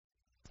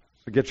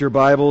So get your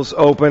Bibles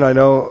open. I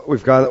know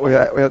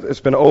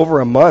it's been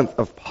over a month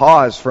of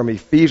pause from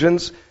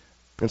Ephesians.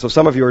 And so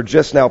some of you are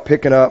just now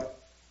picking up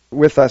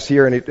with us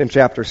here in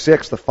chapter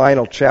 6, the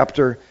final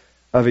chapter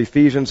of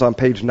Ephesians on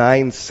page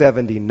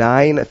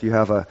 979. If you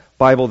have a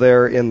Bible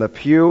there in the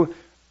pew,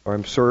 or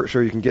I'm sure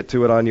you can get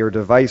to it on your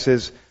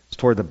devices. It's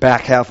toward the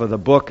back half of the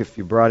book if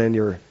you brought in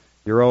your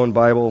own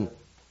Bible.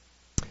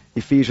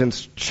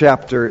 Ephesians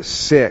chapter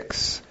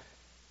 6.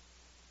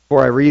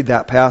 Before I read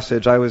that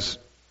passage, I was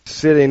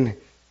sitting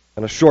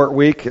in a short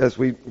week, as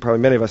probably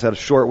many of us had a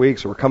short week,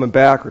 so we're coming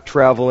back, or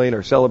traveling,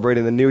 or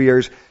celebrating the New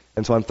Year's.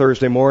 And so on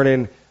Thursday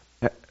morning,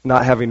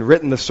 not having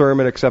written the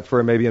sermon except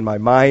for maybe in my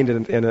mind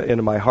and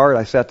in my heart,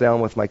 I sat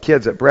down with my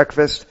kids at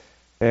breakfast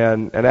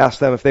and asked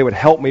them if they would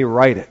help me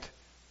write it.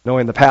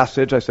 Knowing the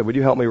passage, I said, would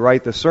you help me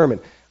write the sermon?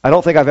 I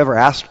don't think I've ever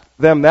asked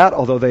them that,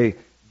 although they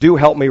do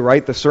help me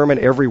write the sermon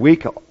every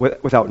week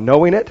without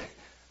knowing it.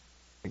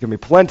 It gives me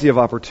plenty of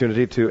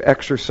opportunity to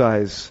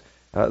exercise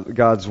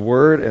God's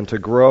Word and to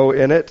grow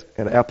in it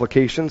and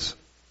applications.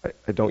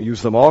 I don't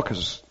use them all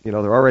because, they're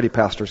already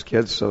pastors'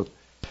 kids, so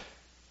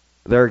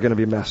they're going to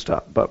be messed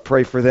up. But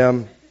pray for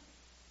them.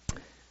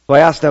 So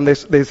I asked them,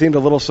 they seemed a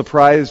little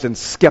surprised and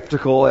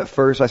skeptical at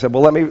first. I said,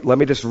 well, let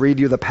me just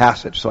read you the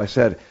passage. So I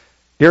said,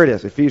 here it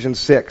is, Ephesians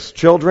 6.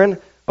 Children,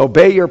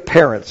 obey your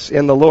parents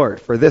in the Lord,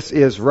 for this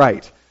is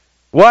right.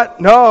 What?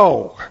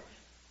 No!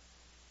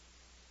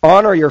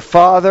 Honor your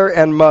father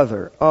and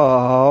mother.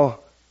 Oh,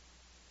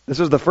 this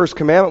is the first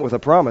commandment with a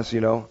promise,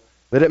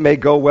 that it may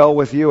go well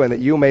with you and that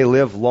you may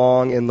live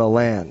long in the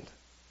land.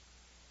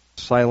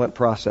 Silent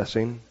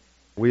processing,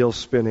 wheels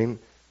spinning.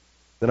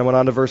 Then I went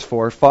on to verse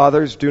 4.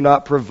 Fathers, do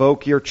not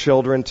provoke your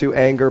children to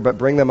anger, but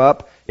bring them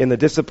up in the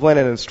discipline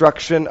and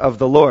instruction of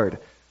the Lord.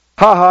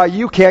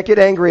 You can't get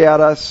angry at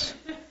us.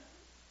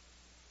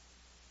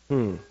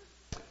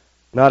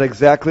 Not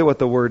exactly what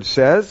the word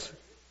says,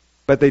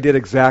 but they did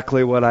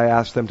exactly what I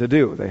asked them to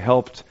do. They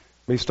helped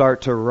me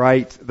start to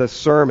write the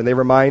sermon. They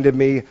reminded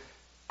me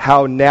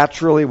how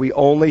naturally we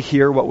only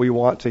hear what we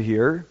want to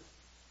hear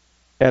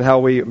and how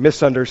we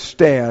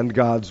misunderstand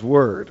God's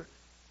Word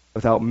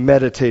without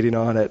meditating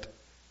on it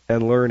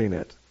and learning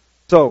it.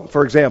 So,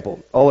 for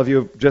example, all of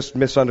you just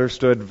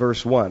misunderstood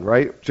verse 1,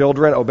 right?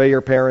 Children, obey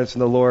your parents in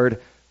the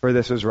Lord, for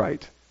this is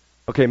right.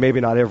 Okay, maybe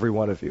not every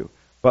one of you,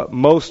 but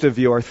most of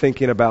you are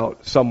thinking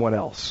about someone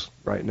else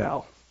right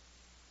now.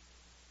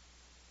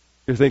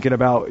 You're thinking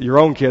about your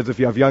own kids, if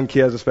you have young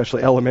kids,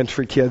 especially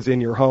elementary kids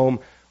in your home,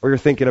 or you're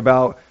thinking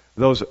about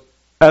those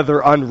other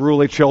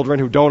unruly children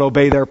who don't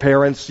obey their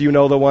parents. You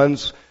know the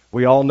ones.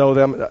 We all know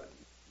them.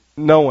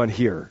 No one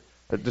here.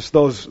 Just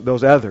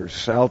those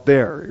others out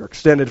there, your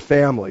extended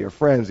family, your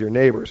friends, your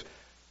neighbors,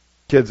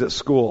 kids at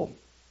school.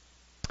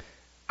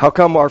 How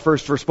come our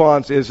first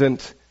response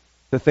isn't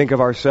to think of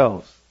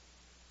ourselves?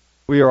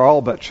 We are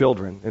all but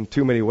children in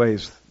too many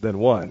ways than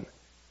one.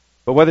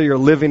 But whether you're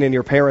living in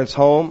your parents'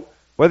 home,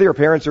 whether your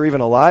parents are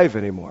even alive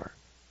anymore,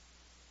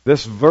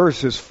 this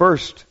verse is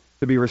first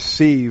to be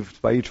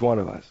received by each one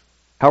of us.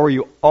 How are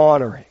you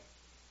honoring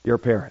your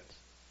parents?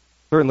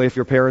 Certainly if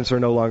your parents are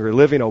no longer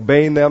living,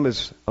 obeying them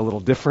is a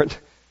little different,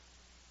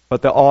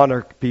 but the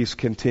honor piece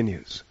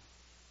continues.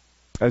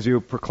 As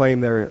you proclaim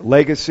their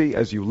legacy,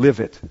 as you live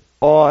it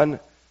on,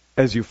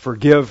 as you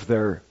forgive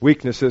their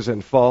weaknesses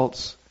and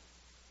faults,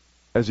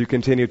 as you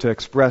continue to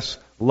express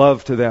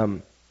love to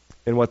them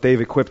in what they've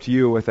equipped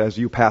you with as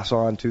you pass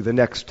on to the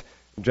next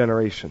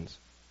generations.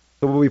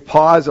 So will we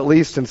pause at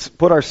least and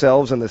put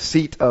ourselves in the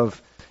seat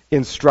of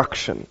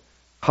instruction,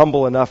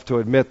 humble enough to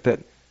admit that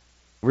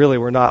really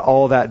we're not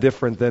all that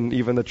different than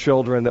even the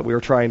children that we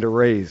were trying to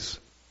raise.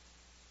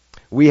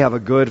 We have a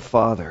good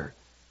Father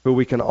who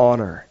we can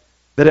honor,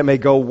 that it may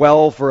go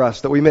well for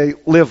us, that we may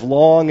live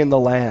long in the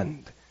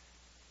land.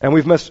 And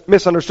we've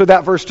misunderstood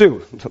that verse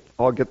too.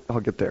 I'll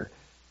get there.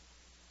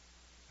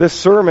 This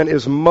sermon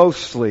is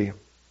mostly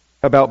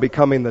about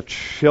becoming the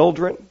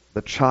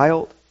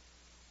child,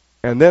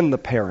 and then the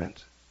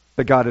parent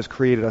that God has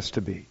created us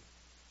to be.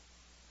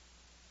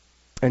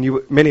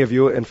 And many of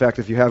you, in fact,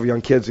 if you have young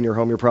kids in your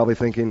home, you're probably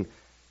thinking,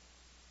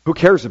 who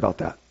cares about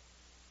that?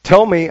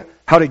 Tell me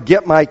how to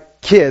get my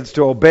kids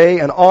to obey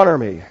and honor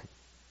me.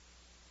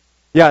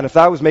 Yeah, and if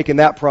I was making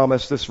that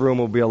promise, this room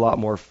will be a lot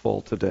more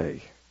full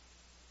today.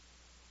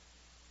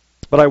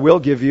 But I will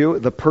give you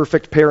the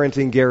perfect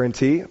parenting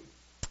guarantee,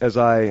 as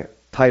I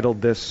titled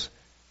this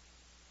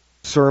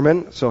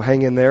sermon. So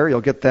hang in there.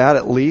 You'll get that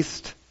at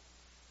least.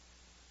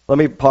 Let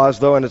me pause,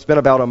 though, and it's been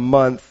about a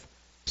month,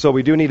 so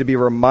we do need to be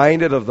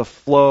reminded of the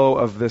flow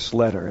of this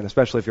letter, and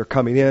especially if you're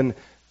coming in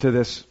to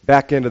this,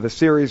 back into the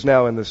series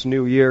now in this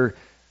new year.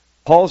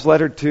 Paul's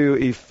letter to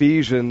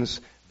Ephesians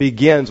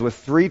begins with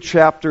 3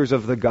 chapters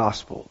of the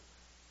gospel.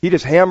 He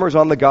just hammers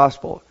on the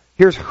gospel.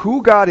 Here's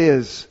who God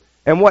is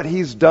and what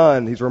He's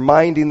done. He's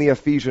reminding the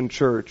Ephesian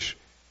church,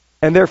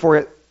 and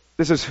therefore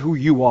this is who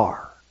you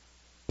are.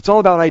 It's all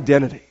about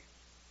identity.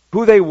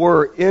 Who they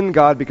were in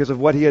God because of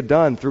what He had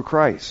done through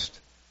Christ.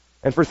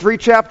 And for 3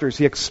 chapters,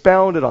 he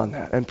expounded on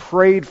that and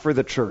prayed for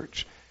the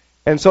church.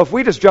 And so if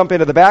we just jump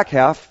into the back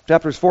half,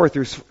 chapters 4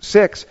 through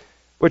 6,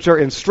 which are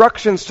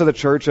instructions to the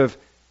church of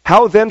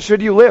how then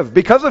should you live?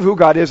 Because of who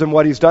God is and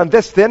what He's done,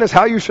 this then is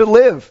how you should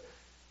live.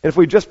 And if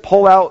we just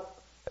pull out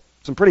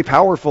some pretty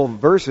powerful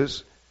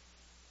verses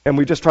and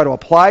we just try to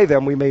apply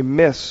them, we may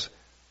miss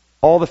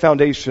all the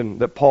foundation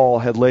that Paul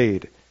had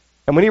laid.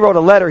 And when he wrote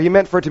a letter, he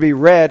meant for it to be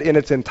read in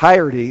its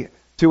entirety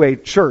to a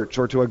church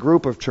or to a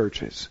group of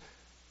churches.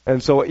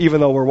 And so even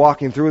though we're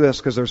walking through this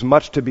because there's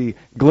much to be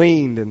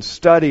gleaned and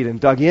studied and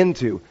dug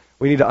into,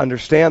 we need to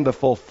understand the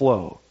full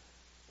flow.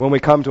 When we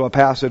come to a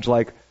passage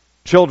like,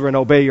 children,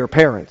 obey your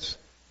parents,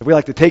 if we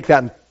like to take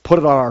that and put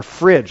it on our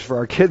fridge for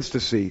our kids to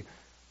see,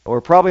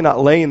 we're probably not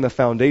laying the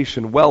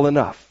foundation well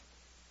enough.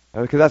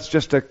 Because that's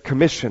just a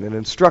commission, an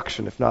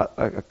instruction, if not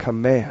a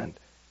command.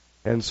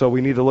 And so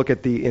we need to look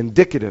at the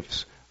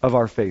indicatives of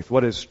our faith,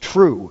 what is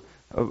true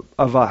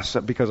of us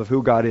because of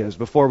who God is,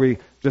 before we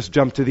just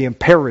jump to the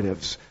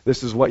imperatives.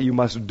 This is what you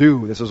must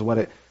do. This is what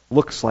it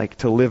looks like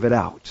to live it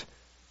out.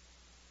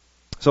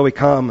 So we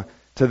come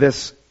to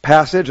this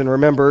passage, and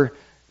remember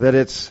that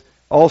it's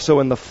also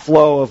in the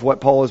flow of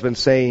what Paul has been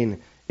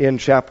saying in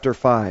chapter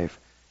 5.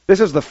 This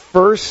is the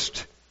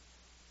first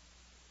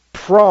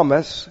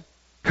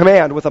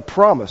command with a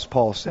promise,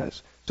 Paul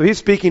says. So he's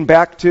speaking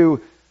back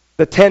to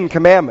the 10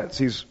 Commandments.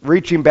 He's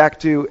reaching back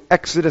to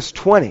Exodus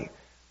 20,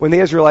 when the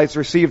Israelites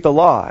received the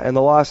law. And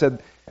the law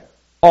said,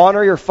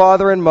 honor your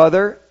father and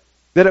mother,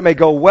 that it may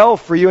go well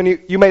for you, and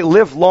you may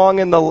live long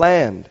in the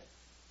land.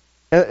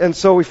 And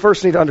so we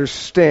first need to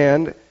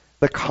understand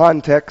the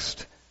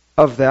context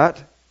of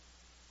that,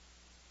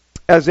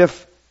 as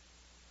if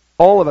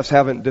all of us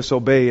haven't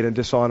disobeyed and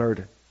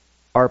dishonored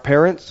our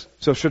parents.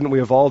 So shouldn't we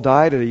have all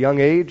died at a young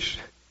age?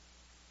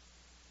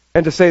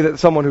 And to say that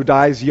someone who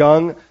dies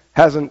young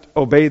hasn't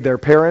obeyed their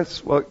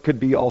parents, well, it could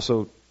be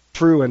also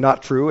true and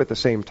not true at the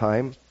same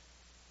time.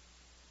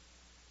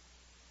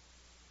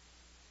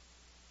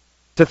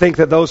 To think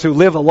that those who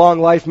live a long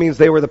life means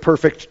they were the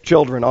perfect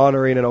children,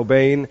 honoring and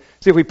obeying.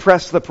 See, if we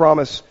press the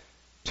promise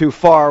too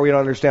far, we don't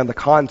understand the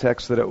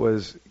context that it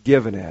was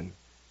given in.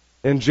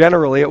 And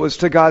generally, it was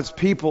to God's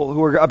people who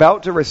were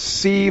about to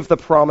receive the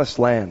promised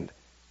land,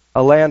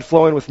 a land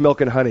flowing with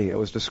milk and honey, it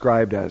was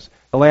described as,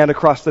 the land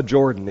across the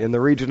Jordan in the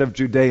region of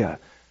Judea.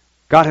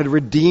 God had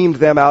redeemed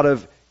them out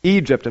of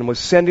Egypt and was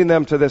sending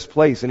them to this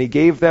place, and He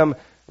gave them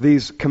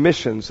these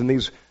commissions and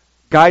these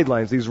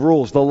guidelines, these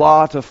rules, the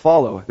law to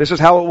follow. This is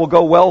how it will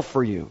go well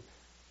for you.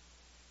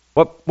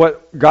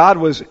 What God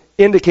was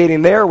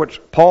indicating there, which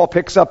Paul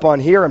picks up on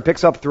here and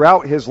picks up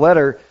throughout his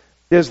letter,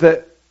 is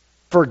that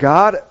for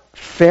God,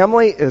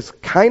 family is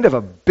kind of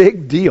a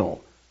big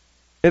deal.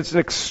 It's an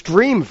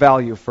extreme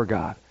value for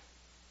God.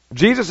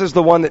 Jesus is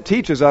the one that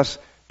teaches us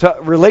to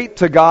relate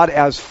to God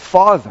as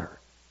Father.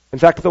 In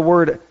fact, the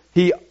word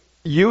he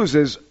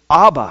uses,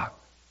 Abba.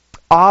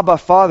 Abba,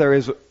 Father,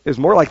 is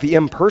more like the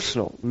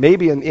impersonal.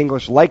 Maybe in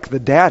English, like the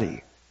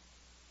daddy.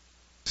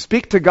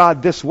 Speak to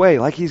God this way,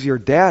 like He's your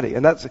daddy.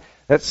 And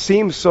that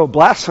seems so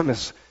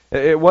blasphemous.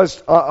 It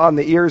was on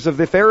the ears of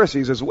the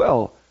Pharisees as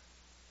well.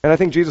 And I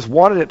think Jesus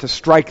wanted it to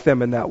strike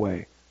them in that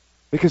way.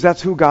 Because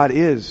that's who God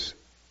is.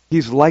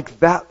 He's like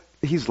that.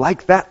 He's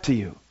like that to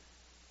you.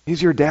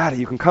 He's your daddy.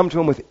 You can come to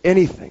Him with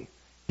anything.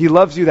 He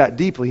loves you that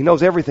deeply. He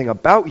knows everything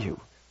about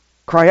you.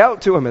 Cry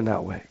out to Him in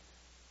that way.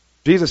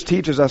 Jesus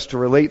teaches us to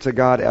relate to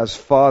God as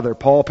Father.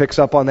 Paul picks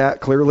up on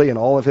that clearly in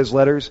all of his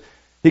letters.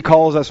 He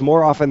calls us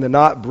more often than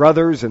not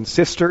brothers and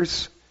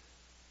sisters,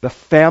 the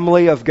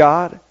family of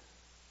God.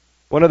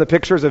 One of the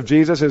pictures of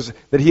Jesus is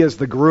that He is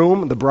the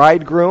groom, the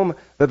bridegroom,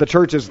 that the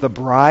church is the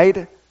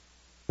bride.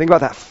 Think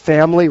about that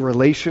family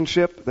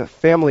relationship, the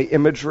family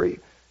imagery,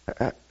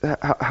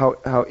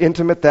 how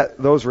intimate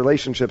those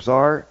relationships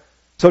are.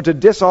 So to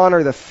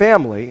dishonor the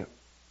family,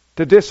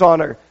 to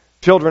dishonor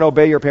children,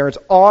 obey your parents,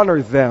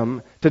 honor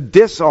them. To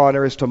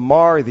dishonor is to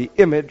mar the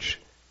image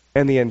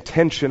and the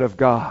intention of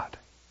God,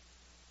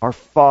 our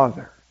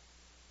Father,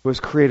 who has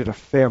created a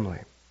family.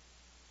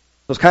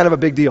 So it's kind of a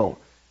big deal.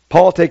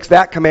 Paul takes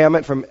that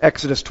commandment from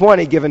Exodus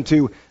 20 given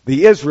to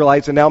the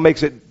Israelites and now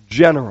makes it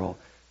general,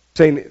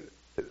 saying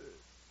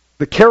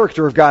the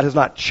character of God has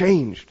not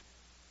changed.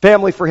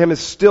 Family for Him is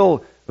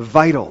still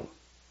vital.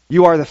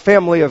 You are the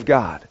family of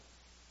God.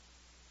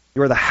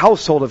 You are the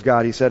household of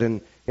God, he said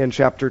in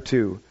chapter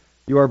 2.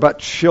 You are but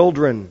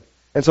children.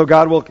 And so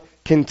God will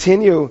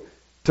continue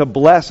to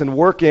bless and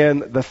work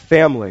in the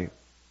family.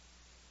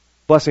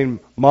 Blessing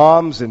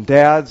moms and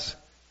dads,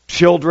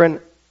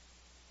 children,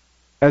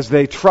 as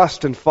they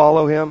trust and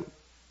follow Him.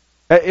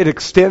 It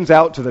extends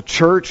out to the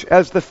church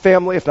as the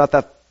family, if not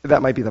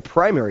that might be the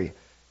primary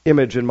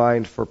image in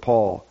mind for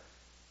Paul.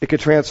 It could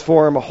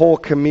transform whole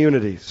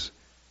communities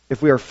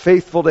if we are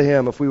faithful to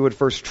Him, if we would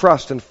first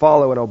trust and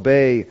follow and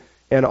obey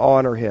and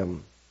honor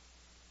Him.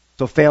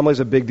 So family is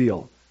a big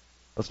deal.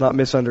 Let's not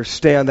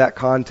misunderstand that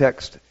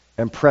context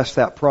and press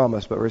that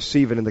promise, but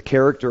receive it in the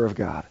character of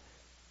God.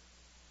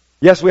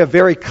 Yes, we have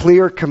very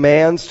clear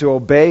commands to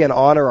obey and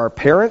honor our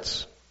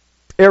parents.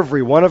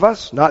 Every one of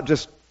us, not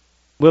just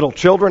little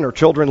children or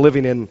children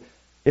living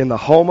in the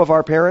home of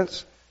our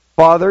parents.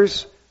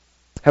 Fathers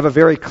have a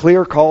very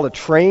clear call to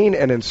train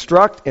and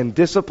instruct and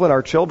discipline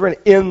our children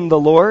in the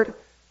Lord.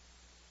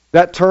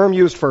 That term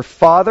used for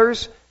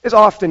fathers is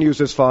often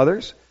used as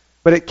fathers,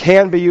 but it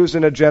can be used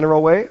in a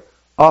general way,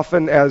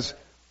 often as,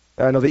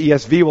 I know the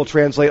ESV will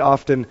translate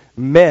often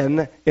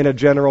men in a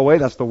general way.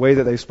 That's the way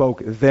that they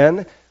spoke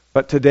then.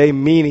 But today,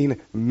 meaning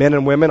men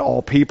and women,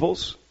 all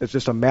peoples. It's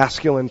just a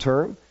masculine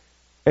term.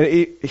 And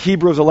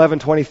Hebrews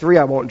 11:23,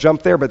 I won't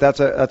jump there, but that's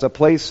a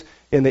place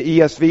in the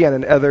ESV and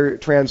in other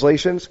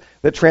translations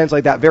that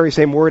translate that very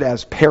same word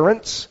as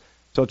parents.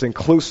 So it's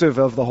inclusive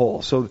of the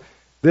whole. So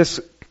this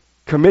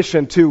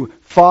commission to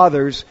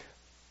fathers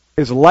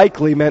is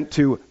likely meant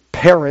to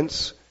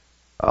parents,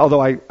 although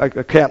I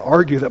can't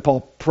argue that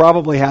Paul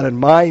probably had in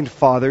mind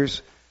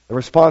fathers. The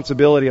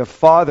responsibility of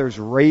fathers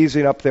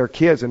raising up their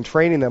kids and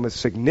training them is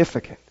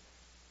significant.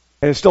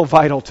 And it's still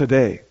vital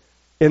today.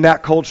 In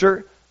that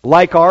culture,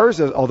 like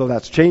ours, although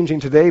that's changing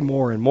today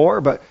more and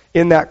more, but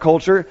in that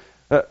culture,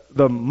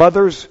 the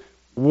mothers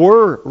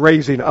were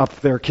raising up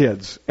their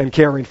kids and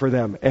caring for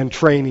them and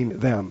training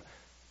them.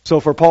 So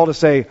for Paul to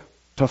say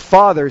to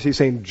fathers, he's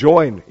saying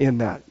join in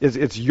that.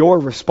 It's your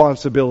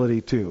responsibility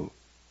too.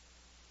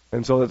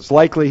 And so it's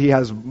likely he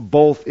has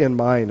both in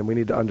mind, and we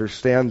need to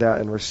understand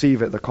that and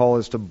receive it. The call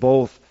is to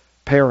both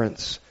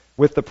parents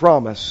with the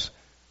promise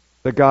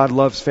that God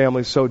loves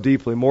families so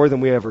deeply, more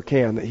than we ever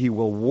can, that he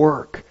will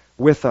work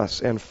with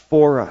us and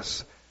for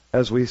us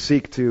as we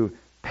seek to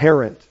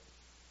parent.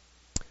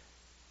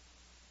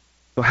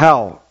 So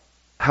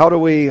how do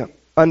we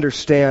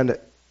understand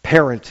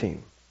parenting?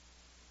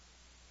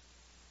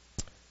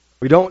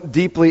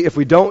 If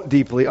we don't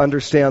deeply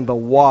understand the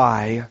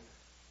why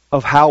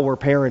of how we're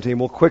parenting,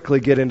 we'll quickly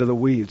get into the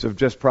weeds of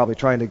just probably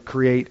trying to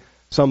create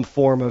some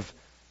form of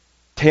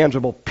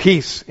tangible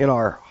peace in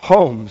our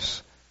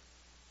homes.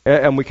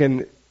 And we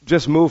can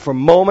just move from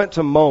moment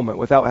to moment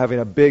without having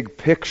a big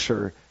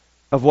picture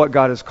of what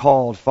God has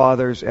called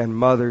fathers and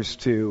mothers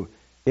to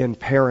in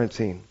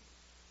parenting.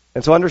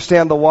 And so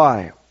understand the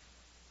why.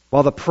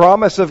 While the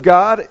promise of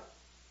God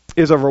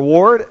is a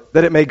reward,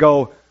 that it may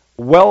go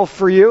well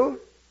for you,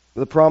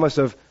 the promise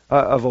of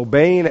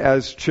obeying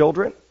as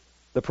children,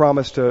 the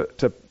promise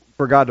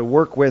for God to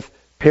work with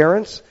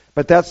parents,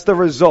 but that's the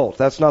result.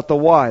 That's not the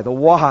why. The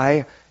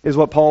why is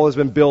what Paul has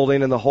been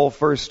building in the whole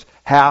first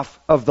half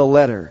of the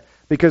letter.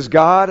 Because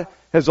God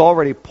has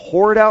already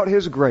poured out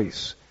his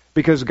grace.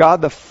 Because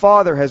God the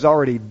Father has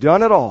already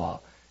done it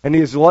all. And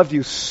he has loved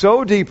you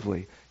so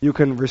deeply, you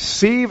can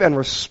receive and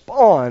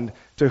respond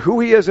to who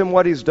he is and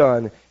what he's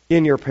done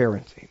in your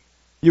parenting.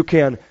 You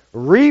can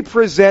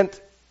represent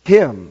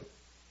him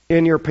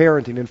in your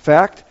parenting. In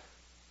fact,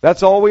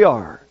 that's all we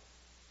are.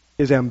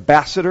 Is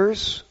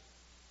ambassadors,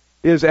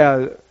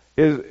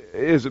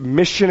 is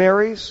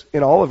missionaries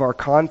in all of our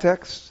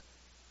contexts.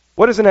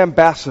 What is an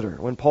ambassador?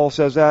 When Paul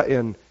says that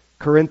in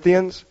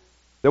Corinthians,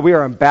 that we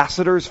are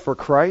ambassadors for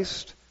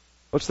Christ,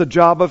 what's the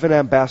job of an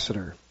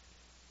ambassador?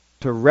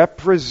 To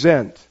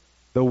represent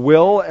the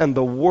will and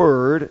the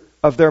word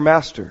of their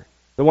master,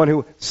 the one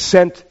who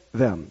sent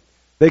them.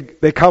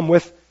 They come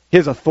with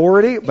his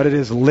authority, but it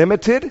is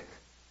limited.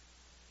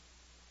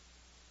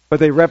 But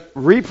they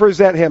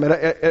represent him. And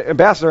an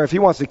ambassador, if he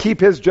wants to keep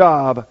his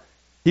job,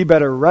 he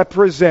better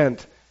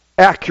represent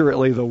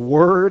accurately the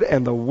word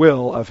and the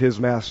will of his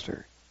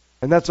master.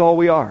 And that's all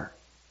we are.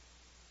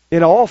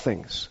 In all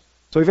things.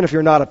 So even if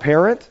you're not a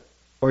parent,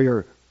 or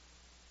your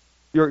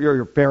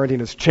parenting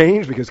has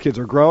changed because kids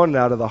are grown and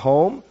out of the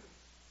home,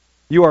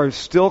 you are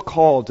still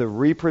called to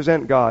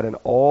represent God in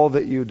all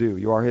that you do.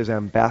 You are his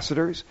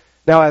ambassadors.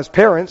 Now as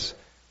parents,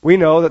 we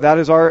know that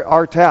is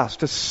our task,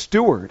 to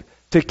steward,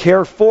 to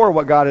care for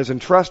what God has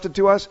entrusted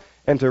to us,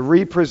 and to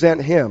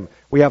represent him.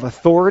 We have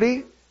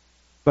authority,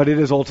 but it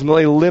is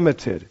ultimately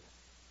limited.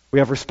 We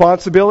have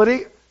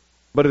responsibility,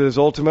 but it is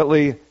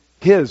ultimately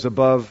his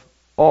above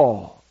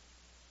all.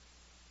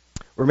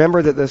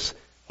 Remember that this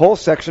whole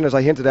section, as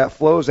I hinted at,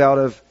 flows out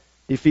of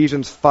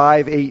Ephesians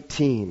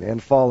 5:18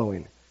 and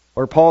following,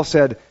 where Paul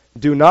said,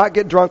 "Do not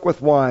get drunk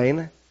with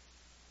wine,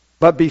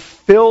 but be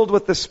filled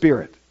with the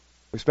Spirit."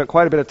 We spent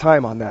quite a bit of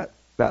time on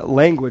that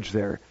language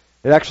there.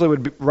 It actually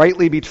would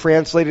rightly be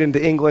translated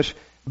into English,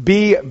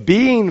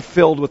 being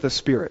filled with the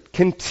Spirit.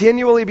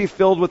 Continually be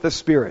filled with the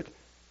Spirit.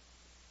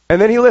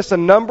 And then he lists a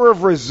number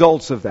of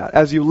results of that.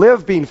 As you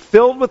live being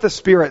filled with the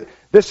Spirit,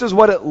 this is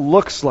what it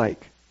looks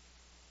like.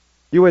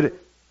 You would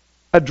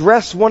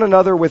address one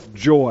another with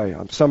joy.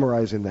 I'm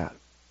summarizing that.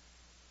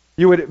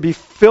 You would be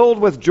filled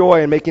with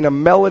joy and making a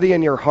melody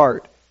in your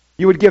heart.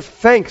 You would give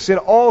thanks in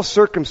all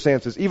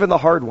circumstances, even the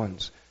hard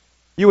ones.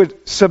 You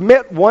would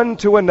submit one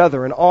to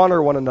another and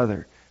honor one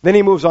another. Then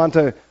he moves on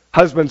to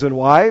husbands and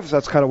wives.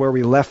 That's kind of where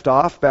we left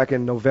off back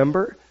in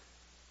November.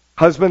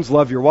 Husbands,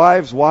 love your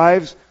wives.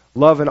 Wives,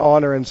 love and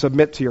honor and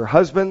submit to your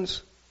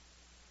husbands.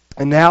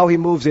 And now he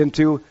moves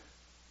into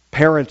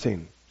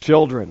parenting,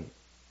 children,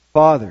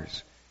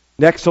 fathers.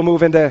 Next he'll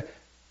move into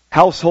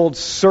household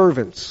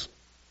servants.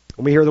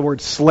 When we hear the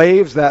word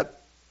slaves, that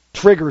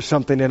triggers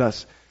something in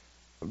us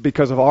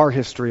because of our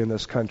history in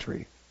this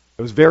country.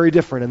 It was very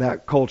different in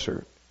that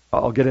culture.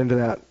 I'll get into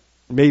that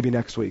maybe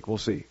next week. We'll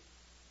see.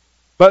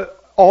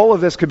 But all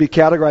of this could be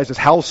categorized as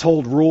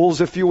household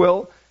rules, if you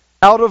will,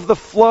 out of the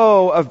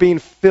flow of being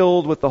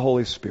filled with the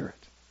Holy Spirit.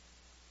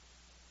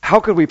 How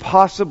could we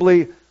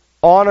possibly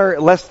honor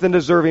less than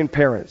deserving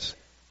parents?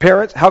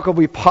 Parents, how could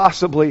we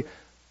possibly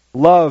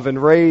love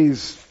and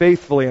raise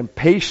faithfully and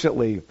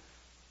patiently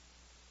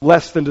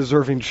less than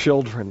deserving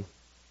children?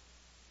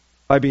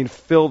 By being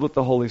filled with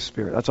the Holy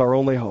Spirit. That's our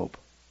only hope.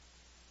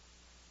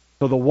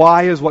 So the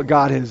why is what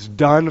God has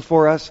done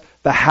for us.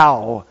 The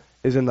how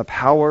is in the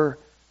power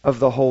of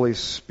the Holy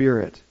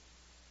Spirit.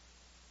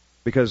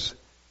 Because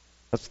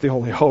that's the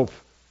only hope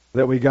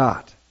that we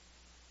got.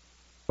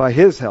 By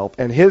His help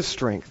and His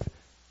strength.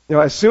 You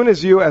know, as soon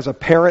as you as a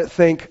parent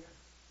think,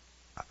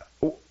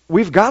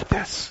 we've got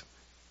this,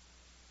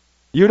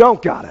 you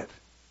don't got it.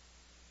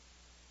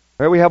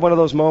 Right? We have one of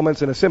those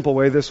moments in a simple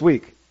way this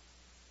week.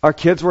 Our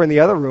kids were in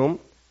the other room.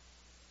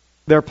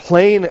 They're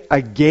playing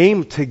a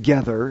game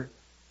together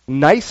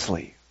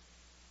nicely.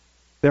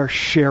 They're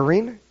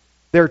sharing.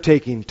 They're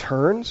taking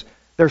turns.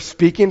 They're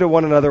speaking to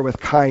one another with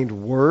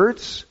kind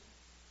words.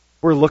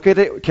 We're looking at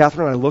it,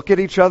 Catherine and I look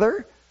at each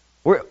other.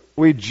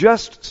 We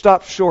just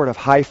stopped short of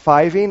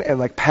high-fiving and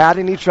like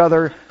patting each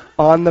other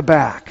on the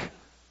back.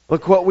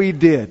 Look what we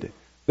did.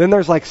 Then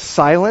there's like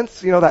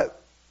silence, you know, that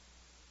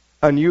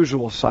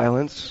unusual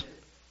silence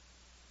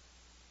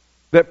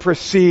that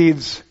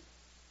precedes,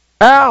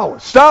 ow,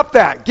 stop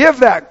that,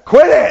 give that,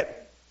 quit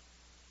it.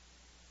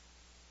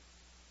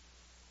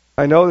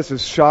 I know this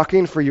is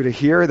shocking for you to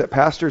hear that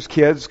pastors'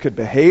 kids could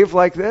behave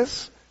like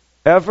this,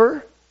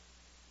 ever.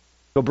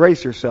 So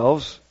brace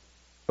yourselves.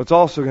 What's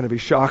also going to be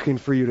shocking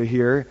for you to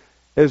hear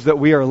is that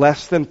we are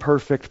less than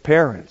perfect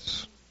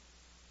parents.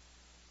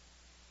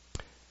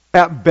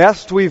 At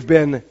best, we've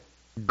been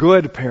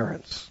good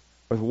parents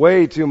with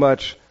way too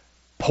much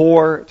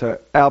poor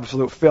to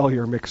absolute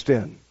failure mixed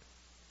in.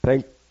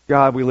 Thank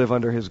God we live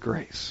under His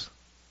grace.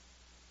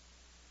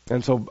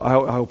 And so I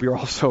hope you're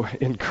also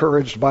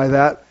encouraged by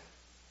that.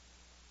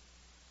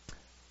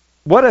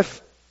 What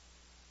if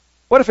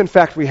in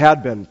fact we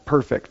had been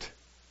perfect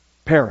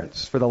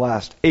parents for the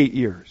last 8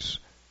 years?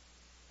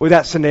 Would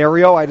that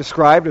scenario I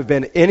described have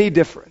been any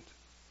different?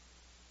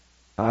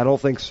 I don't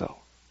think so.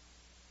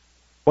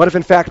 What if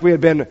in fact we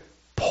had been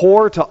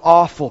poor to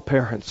awful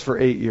parents for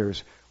 8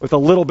 years with a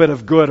little bit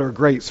of good or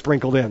great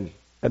sprinkled in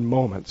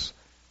moments?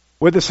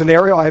 Would the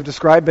scenario I have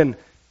described been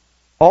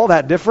all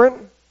that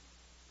different?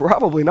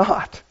 Probably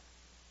not.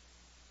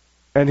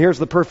 And here's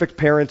the perfect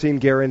parenting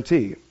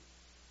guarantee,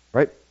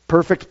 right?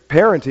 Perfect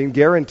parenting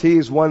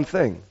guarantees one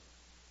thing: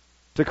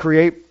 to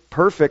create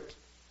perfect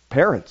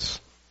parents.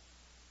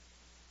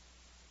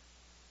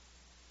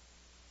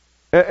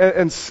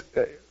 And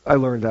I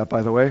learned that,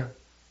 by the way,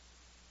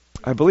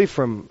 I believe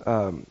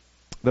from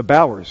the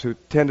Bowers, who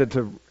tended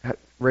to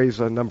raise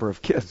a number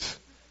of kids.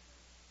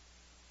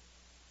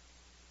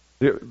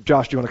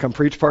 Josh, do you want to come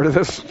preach part of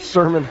this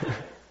sermon?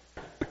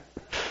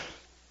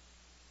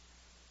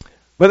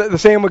 But the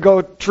same would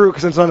go true,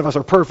 because since none of us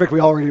are perfect,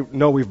 we already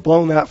know we've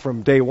blown that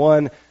from day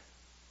one.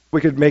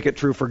 We could make it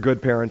true for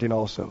good parenting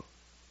also.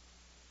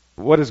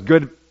 What is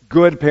good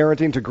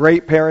parenting to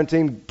great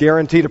parenting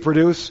guarantee to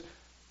produce?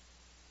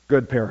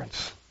 Good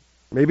parents.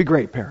 Maybe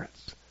great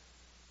parents.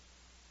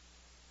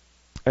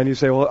 And you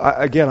say, well,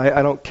 I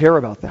don't care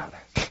about that.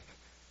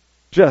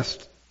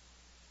 Just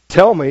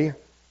tell me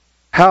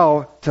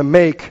how to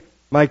make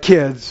my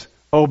kids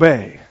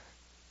obey.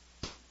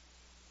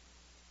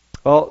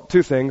 Well,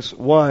 two things.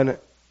 One,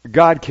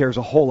 God cares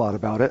a whole lot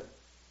about it.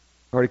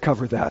 Already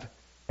covered that.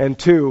 And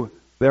two,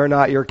 they're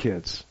not your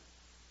kids.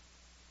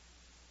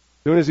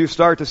 As soon as you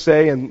start to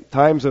say, in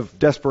times of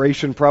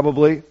desperation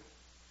probably,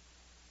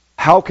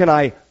 how can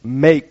I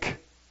make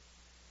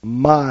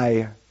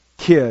my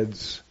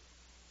kids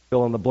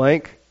fill in the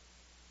blank,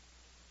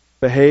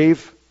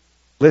 behave,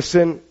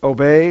 listen,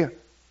 obey?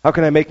 How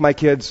can I make my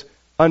kids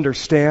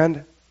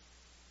understand?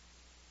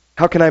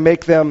 How can I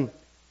make them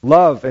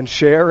love and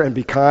share and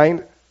be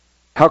kind?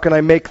 How can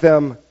I make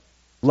them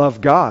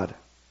love God?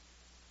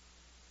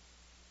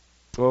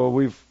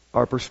 Well,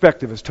 our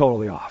perspective is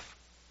totally off.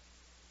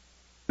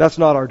 That's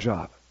not our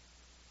job.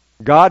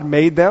 God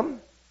made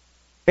them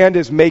and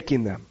is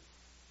making them.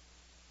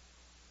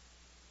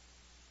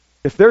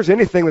 If there's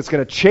anything that's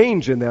going to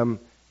change in them,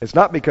 it's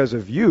not because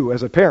of you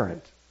as a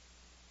parent.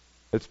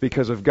 It's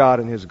because of God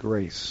and His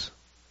grace.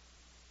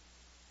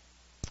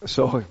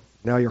 So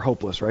now you're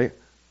hopeless, right?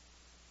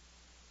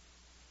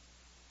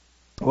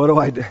 What do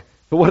I do?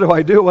 What do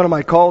I do? What am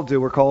I called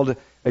to? We're called,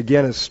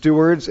 again, as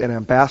stewards and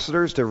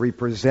ambassadors to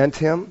represent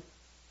Him.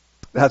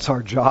 That's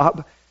our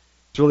job.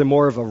 It's really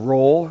more of a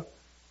role.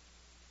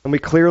 And we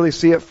clearly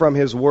see it from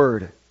His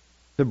Word.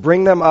 To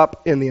bring them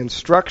up in the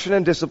instruction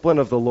and discipline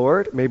of the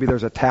Lord. Maybe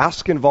there's a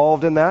task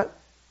involved in that.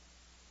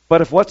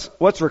 But if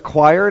what's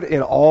required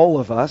in all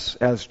of us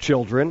as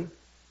children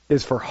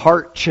is for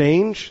heart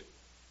change,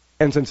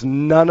 and since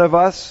none of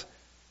us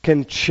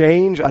can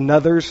change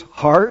another's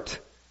heart,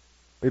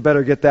 we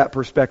better get that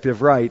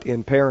perspective right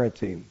in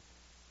parenting.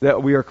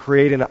 That we are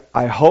creating,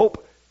 I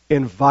hope,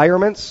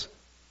 environments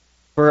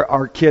for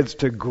our kids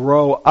to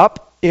grow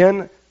up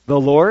in the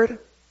Lord,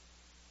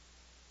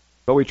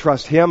 but we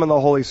trust Him and the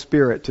Holy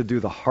Spirit to do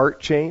the heart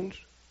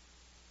change,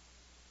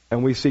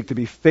 and we seek to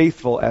be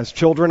faithful as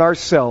children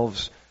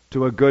ourselves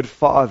to a good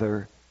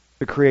Father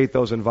to create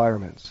those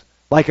environments.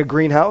 Like a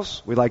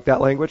greenhouse, we like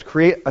that language,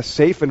 create a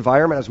safe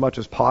environment as much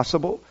as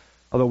possible,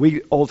 although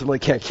we ultimately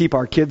can't keep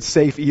our kids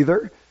safe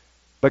either.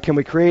 But can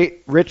we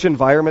create rich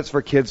environments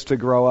for kids to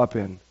grow up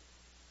in?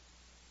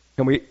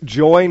 Can we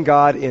join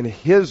God in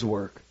His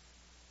work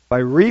by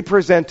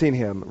representing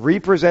Him,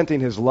 representing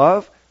His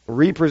love,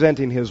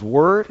 representing His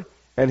word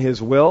and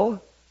His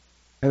will,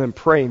 and then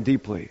praying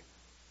deeply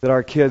that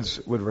our kids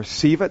would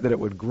receive it, that it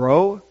would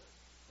grow,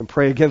 and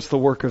pray against the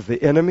work of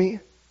the enemy,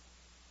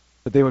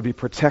 that they would be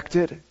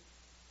protected.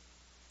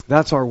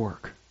 That's our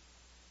work.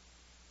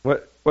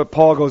 When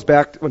Paul goes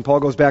back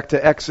to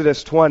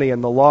Exodus 20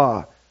 and the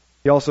law,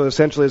 he also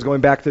essentially is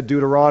going back to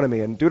Deuteronomy.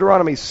 And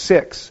Deuteronomy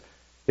 6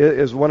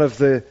 is one of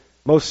the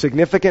most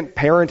significant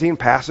parenting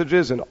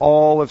passages in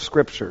all of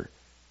Scripture.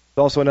 It's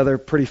also another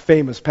pretty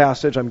famous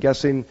passage. I'm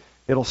guessing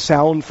it'll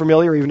sound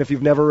familiar even if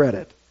you've never read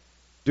it.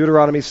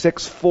 Deuteronomy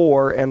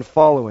 6:4 and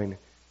following.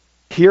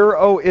 Hear,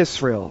 O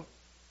Israel.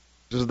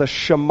 This is the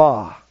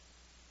Shema.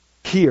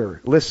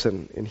 Hear,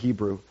 listen in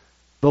Hebrew.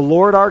 The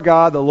Lord our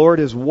God, the Lord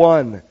is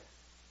one.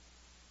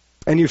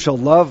 And you shall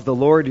love the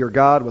Lord your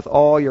God with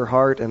all your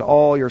heart and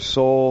all your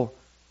soul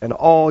and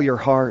all your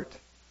heart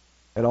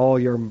and all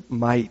your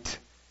might.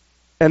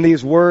 And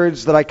these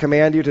words that I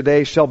command you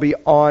today shall be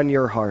on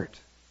your heart.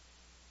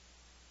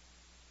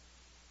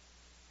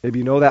 Maybe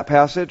you know that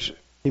passage.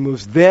 He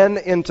moves then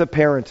into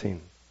parenting.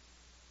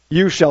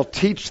 You shall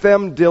teach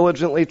them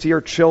diligently to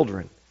your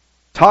children.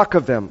 Talk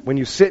of them when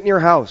you sit in your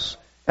house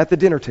at the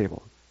dinner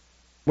table,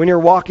 when you're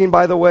walking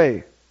by the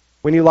way,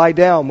 when you lie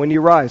down, when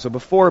you rise, or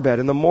before bed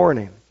in the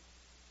morning.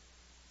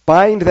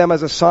 Bind them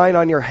as a sign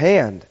on your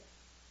hand.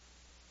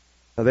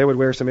 Now, they would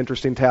wear some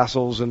interesting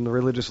tassels, and the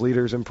religious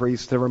leaders and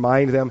priests to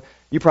remind them.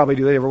 You probably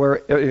do.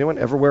 Anyone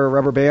ever wear a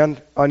rubber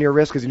band on your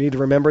wrist because you need to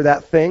remember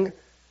that thing?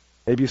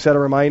 Maybe you set a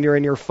reminder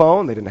in your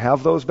phone. They didn't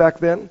have those back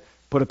then.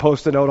 Put a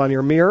Post-it note on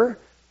your mirror.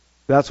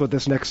 That's what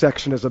this next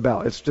section is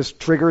about. It's just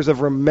triggers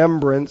of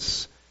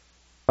remembrance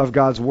of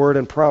God's word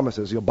and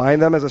promises. You'll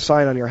bind them as a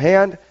sign on your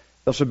hand.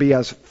 They should be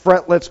as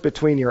frontlets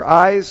between your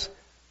eyes.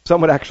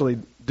 Some would actually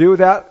do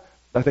that.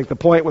 I think the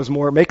point was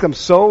more, make them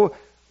so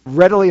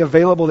readily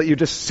available that you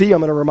just see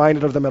them and are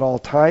reminded of them at all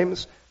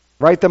times.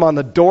 Write them on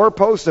the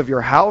doorposts of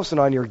your house and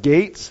on your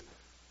gates.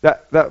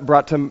 That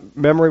brought to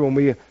memory when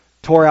we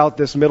tore out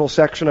this middle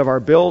section of our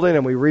building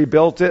and we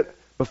rebuilt it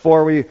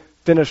before we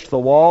finished the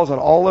walls. On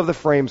all of the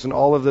frames and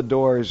all of the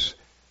doors,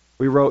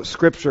 we wrote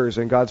scriptures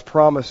and God's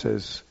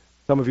promises.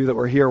 Some of you that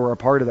were here were a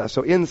part of that.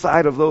 So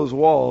inside of those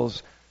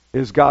walls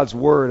is God's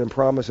word and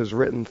promises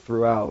written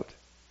throughout.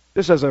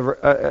 Just as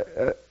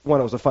one,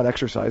 it was a fun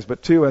exercise,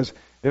 but two, as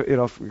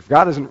if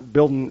God isn't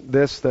building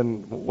this,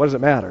 then what does it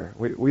matter?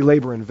 We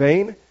labor in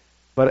vain,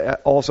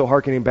 but also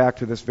hearkening back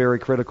to this very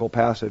critical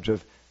passage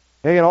of,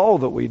 hey, in all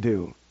that we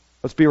do,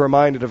 let's be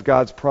reminded of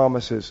God's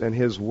promises and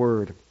His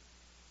word.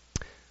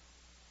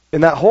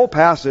 In that whole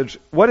passage,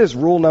 what is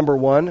rule number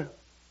one?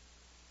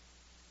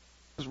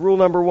 This is rule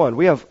number one.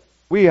 We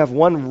have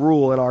one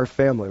rule in our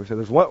family. We say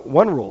there's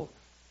one rule.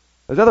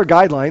 There's other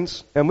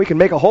guidelines, and we can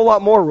make a whole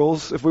lot more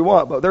rules if we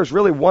want, but there's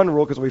really one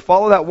rule, because if we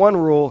follow that one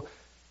rule,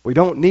 we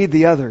don't need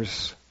the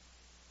others.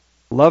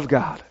 Love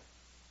God.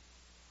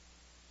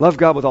 Love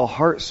God with all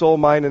heart, soul,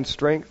 mind, and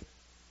strength.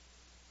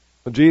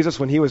 Well,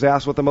 Jesus, when He was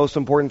asked what the most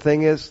important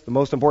thing is, the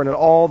most important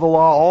in all the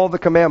law, all the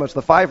commandments,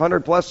 the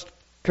 500 plus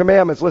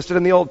commandments listed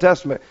in the Old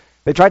Testament,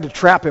 they tried to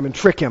trap Him and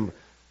trick Him.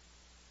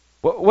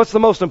 What's the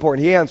most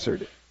important? He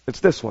answered, it's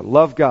this one.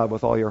 Love God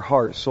with all your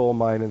heart, soul,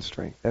 mind, and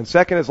strength. And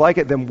second is like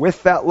it, then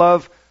with that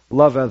love,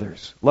 love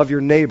others. Love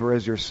your neighbor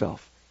as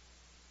yourself.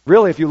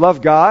 Really, if you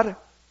love God,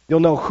 you'll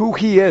know who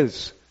He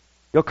is.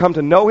 You'll come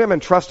to know Him and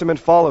trust Him and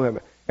follow Him.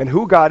 And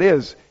who God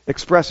is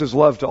expresses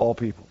love to all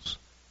peoples.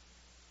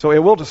 So it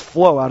will just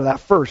flow out of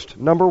that first,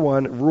 number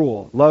one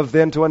rule. Love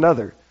then to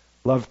another.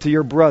 Love to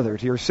your brother,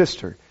 to your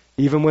sister,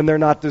 even when they're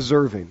not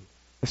deserving.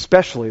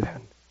 Especially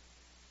then.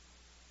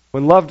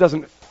 When love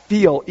doesn't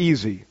feel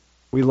easy,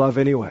 we love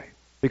anyway,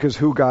 because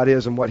who God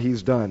is and what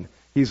He's done.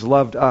 He's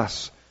loved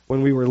us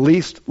when we were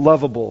least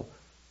lovable,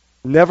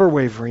 never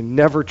wavering,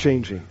 never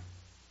changing.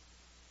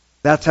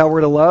 That's how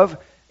we're to love.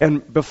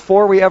 And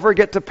before we ever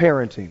get to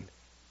parenting,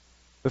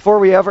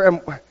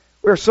 and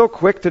we're so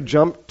quick to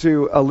jump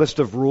to a list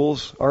of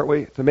rules, aren't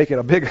we? To make it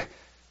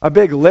a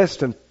big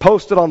list and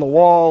post it on the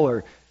wall,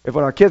 or if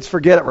when our kids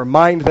forget it,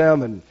 remind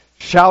them and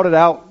shout it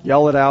out,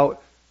 yell it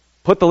out,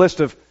 put the list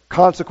of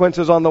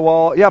consequences on the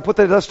wall. Yeah, put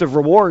the list of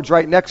rewards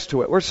right next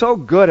to it. We're so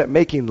good at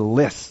making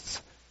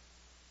lists.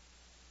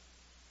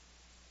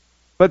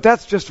 But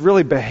that's just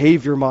really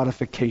behavior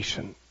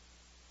modification.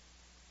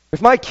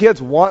 If my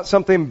kids want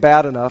something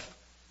bad enough,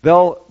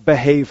 they'll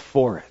behave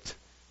for it.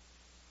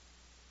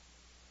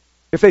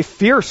 If they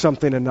fear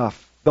something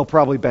enough, they'll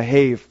probably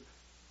behave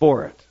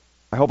for it.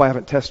 I hope I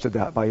haven't tested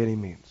that by any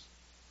means.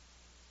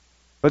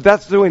 But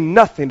that's doing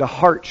nothing to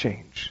heart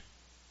change.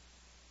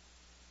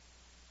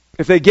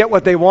 If they get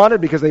what they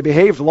wanted because they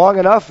behaved long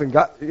enough and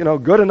got,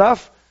 good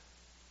enough,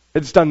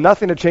 it's done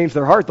nothing to change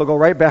their heart. They'll go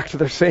right back to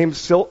their same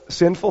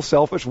sinful,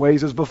 selfish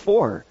ways as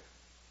before.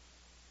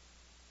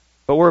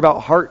 But we're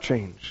about heart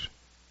change.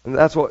 And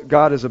that's what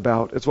God is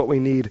about. It's what we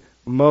need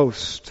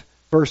most.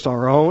 First,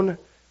 our own.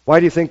 Why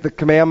do you think the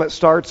commandment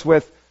starts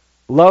with,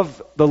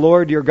 love the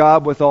Lord your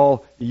God with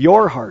all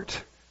your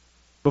heart,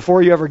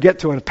 before you ever get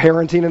to a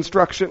parenting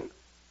instruction?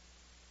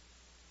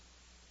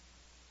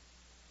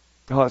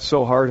 Oh, it's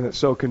so hard and it's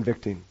so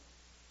convicting.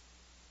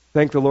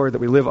 Thank the Lord that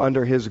we live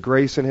under His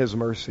grace and His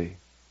mercy,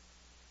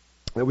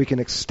 that we can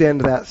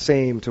extend that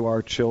same to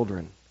our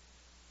children.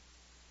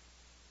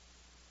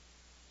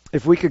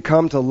 If we could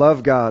come to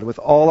love God with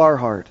all our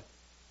heart,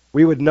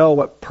 we would know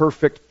what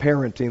perfect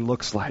parenting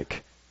looks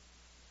like.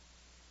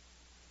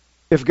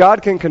 If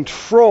God can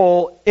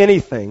control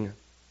anything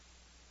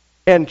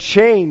and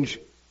change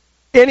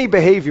any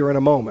behavior in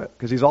a moment,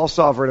 because He's all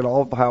sovereign and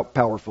all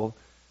powerful,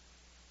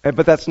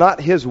 but that's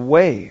not His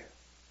way,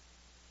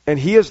 and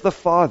He is the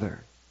Father,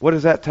 what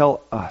does that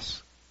tell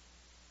us?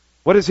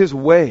 What is His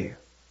way?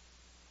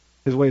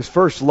 His way is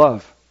first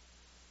love,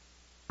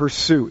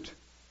 pursuit,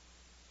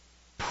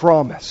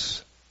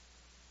 promise,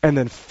 and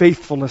then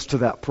faithfulness to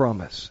that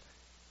promise.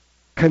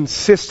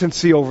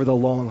 Consistency over the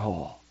long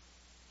haul.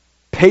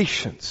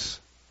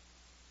 Patience,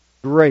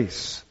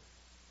 grace,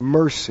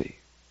 mercy,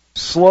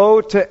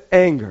 slow to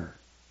anger,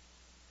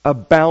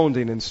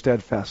 abounding in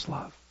steadfast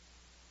love.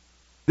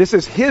 This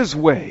is His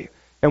way,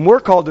 and we're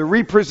called to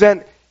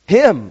represent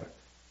Him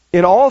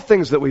in all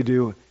things that we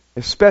do,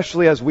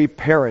 especially as we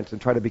parent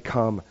and try to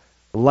become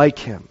like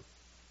Him.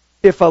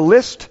 If a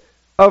list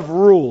of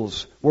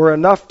rules were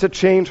enough to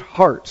change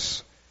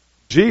hearts,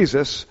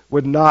 Jesus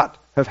would not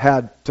have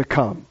had to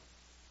come.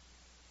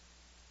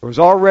 There was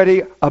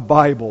already a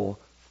Bible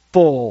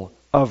full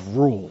of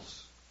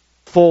rules,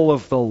 full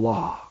of the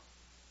law.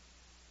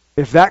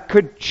 If that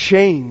could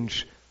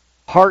change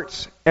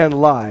hearts and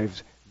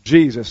lives,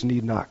 Jesus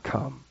need not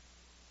come.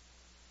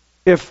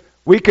 If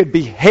we could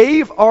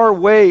behave our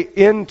way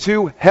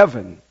into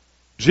heaven,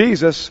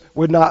 Jesus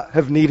would not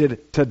have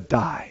needed to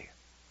die.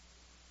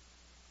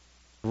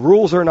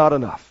 Rules are not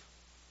enough.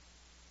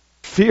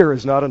 Fear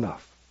is not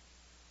enough.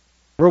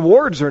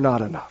 Rewards are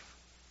not enough.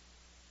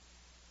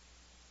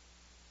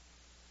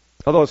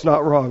 Although it's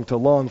not wrong to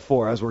long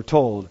for, as we're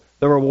told,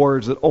 the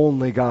rewards that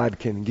only God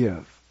can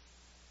give.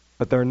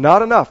 But they're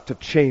not enough to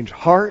change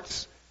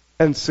hearts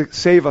and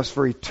save us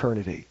for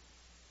eternity.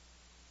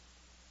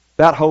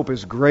 That hope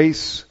is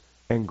grace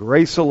and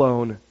grace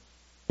alone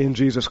in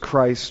Jesus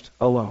Christ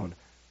alone.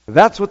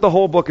 That's what the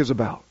whole book is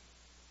about.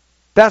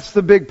 That's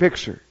the big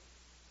picture.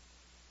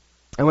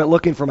 I went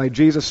looking for my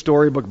Jesus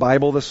Storybook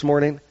Bible this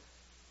morning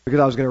because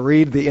I was going to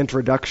read the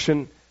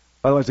introduction.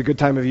 By the way, it's a good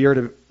time of year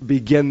to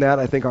begin that.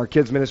 I think our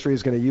kids ministry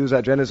is going to use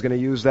that. Jen is going to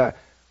use that.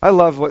 I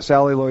love what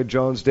Sally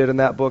Lloyd-Jones did in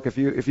that book. If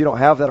you don't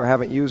have that or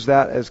haven't used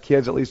that as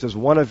kids, at least as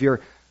one of your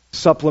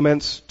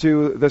supplements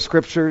to the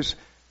Scriptures,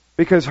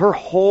 because her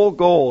whole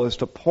goal is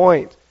to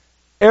point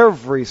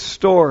every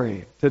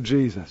story to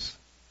Jesus.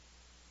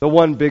 The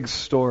one big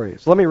story.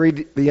 So let me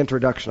read the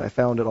introduction. I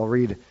found it. I'll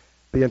read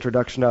the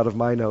introduction out of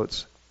my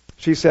notes.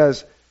 She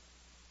says,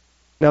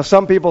 now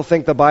some people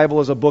think the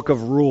Bible is a book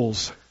of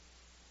rules.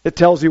 It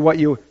tells you what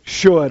you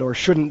should or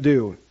shouldn't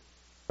do.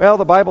 Well,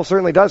 the Bible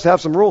certainly does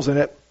have some rules in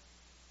it.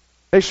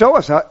 It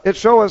shows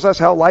us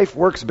how life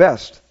works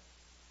best.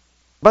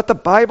 But the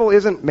Bible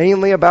isn't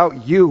mainly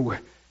about you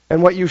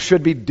and what you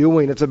should be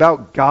doing. It's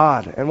about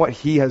God and what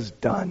He has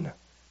done.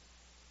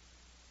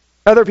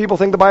 Other people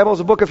think the Bible is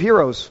a book of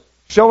heroes,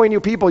 showing you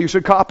people you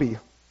should copy.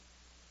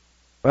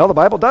 Well, the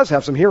Bible does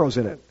have some heroes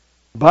in it.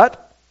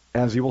 But,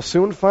 as you will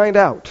soon find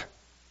out,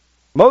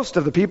 most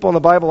of the people in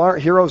the Bible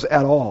aren't heroes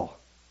at all.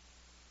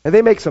 And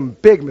they make some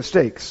big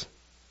mistakes,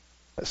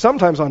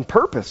 sometimes on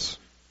purpose.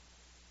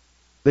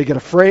 They get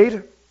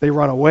afraid, they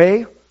run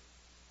away.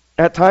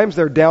 At times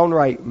they're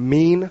downright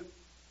mean.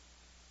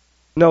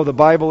 No, the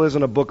Bible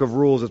isn't a book of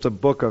rules, it's a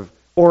book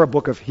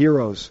of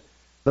heroes.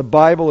 The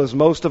Bible is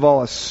most of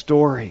all a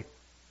story.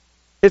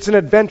 It's an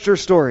adventure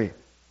story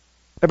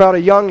about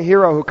a young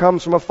hero who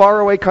comes from a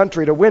faraway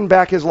country to win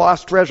back his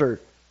lost treasure.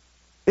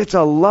 It's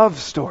a love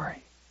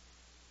story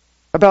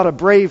about a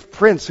brave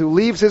prince who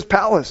leaves his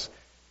palace,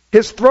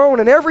 his throne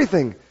and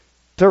everything,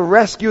 to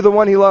rescue the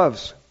one he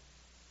loves.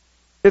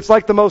 It's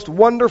like the most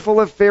wonderful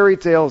of fairy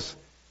tales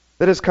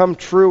that has come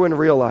true in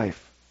real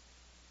life.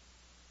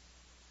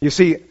 You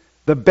see,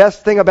 the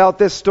best thing about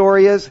this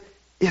story is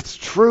it's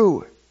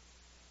true.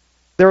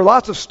 There are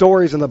lots of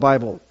stories in the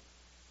Bible,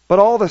 but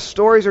all the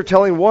stories are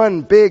telling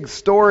one big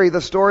story, the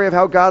story of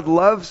how God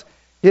loves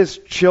His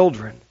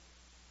children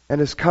and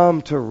has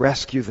come to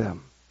rescue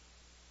them.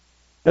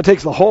 It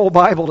takes the whole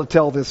Bible to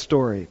tell this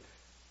story.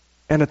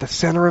 And at the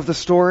center of the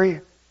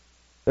story,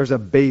 there's a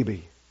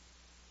baby.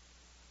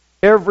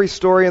 Every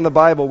story in the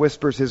Bible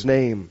whispers His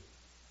name.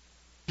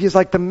 He is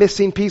like the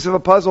missing piece of a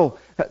puzzle,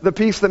 the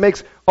piece that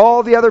makes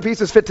all the other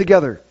pieces fit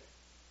together.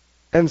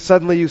 and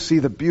suddenly you see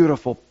the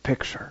beautiful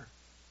picture.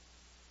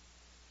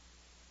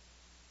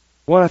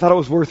 One, I thought it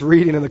was worth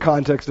reading in the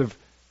context of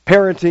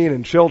parenting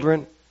and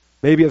children,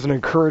 maybe as an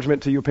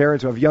encouragement to you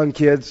parents who have young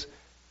kids,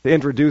 to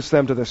introduce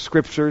them to the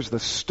Scriptures, the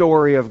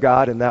story of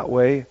God in that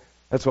way.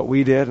 That's what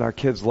we did, and our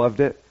kids loved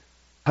it.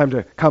 Time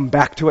to come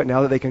back to it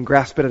now that they can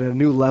grasp it at a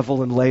new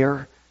level and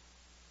layer.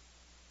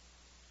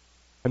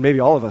 And maybe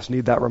all of us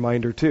need that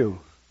reminder too,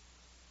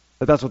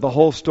 that that's what the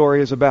whole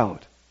story is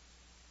about.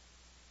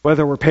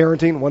 Whether we're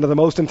parenting, one of the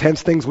most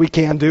intense things we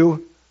can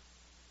do,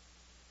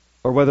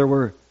 or whether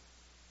we're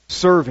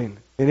serving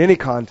in any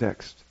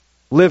context,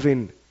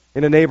 living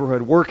in a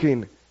neighborhood,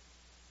 working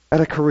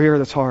at a career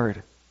that's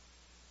hard,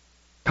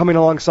 coming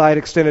alongside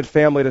extended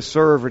family to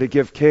serve or to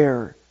give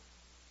care,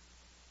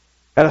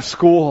 at a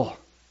school,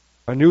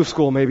 a new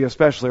school maybe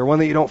especially, or one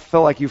that you don't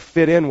feel like you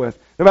fit in with.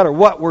 No matter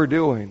what we're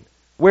doing,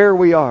 where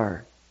we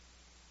are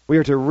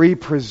to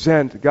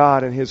represent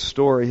God and His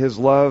story, His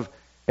love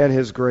and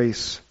His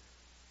grace.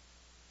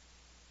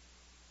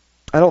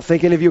 I don't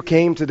think any of you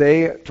came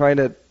today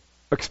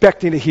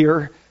expecting to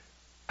hear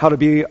how to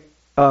be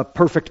a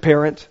perfect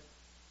parent,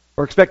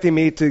 or expecting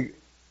me to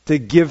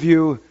give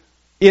you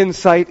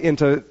insight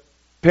into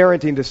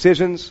parenting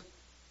decisions.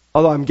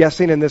 Although I'm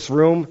guessing in this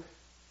room,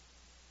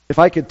 if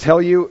I could tell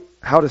you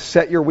how to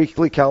set your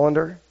weekly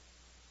calendar,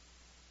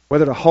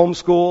 whether to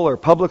homeschool or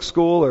public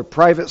school or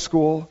private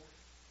school,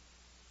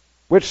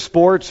 which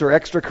sports or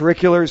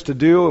extracurriculars to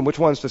do and which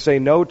ones to say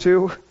no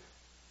to,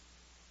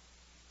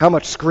 how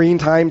much screen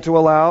time to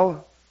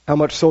allow, how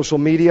much social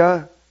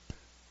media,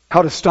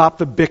 how to stop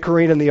the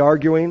bickering and the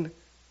arguing,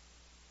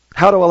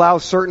 how to allow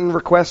certain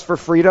requests for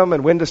freedom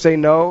and when to say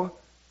no,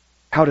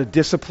 how to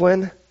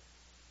discipline,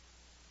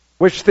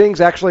 which things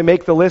actually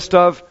make the list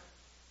of,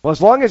 well,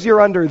 as long as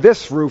you're under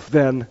this roof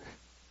then.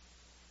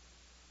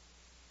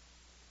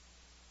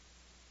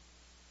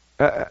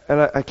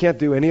 And I can't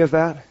do any of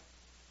that.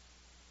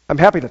 I'm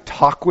happy to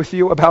talk with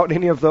you about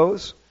any of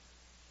those.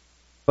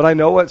 But I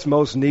know what's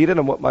most needed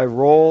and what my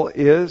role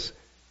is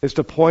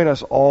to point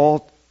us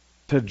all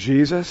to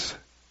Jesus,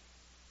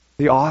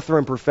 the author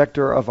and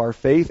perfecter of our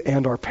faith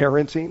and our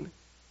parenting,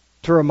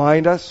 to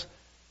remind us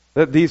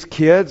that these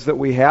kids that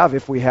we have,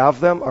 if we have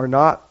them, are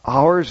not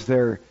ours,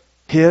 they're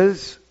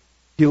His.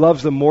 He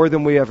loves them more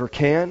than we ever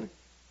can.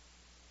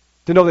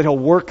 To know that He'll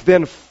work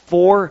then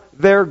for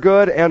their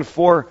good and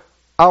for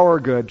our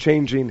good,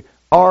 changing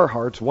our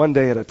hearts one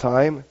day at a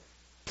time,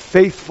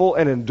 faithful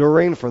and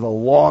enduring for the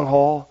long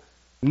haul,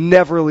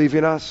 never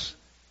leaving us,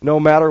 no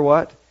matter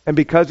what. And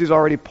because He's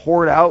already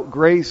poured out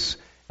grace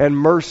and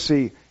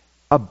mercy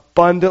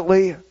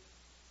abundantly,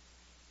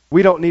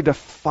 we don't need to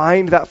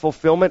find that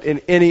fulfillment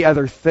in any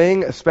other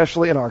thing,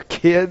 especially in our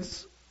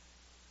kids,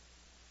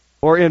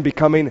 or in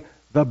becoming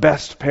the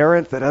best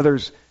parent that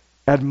others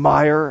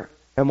admire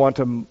and want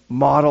to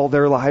model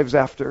their lives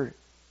after.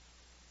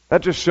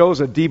 That just shows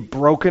a deep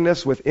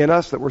brokenness within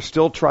us that we're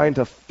still trying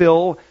to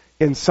fill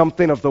in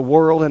something of the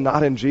world and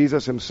not in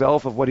Jesus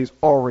Himself, of what He's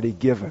already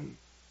given.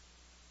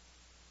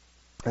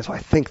 And so I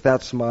think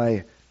that's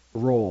my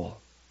role.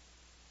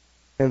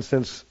 And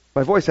since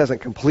my voice hasn't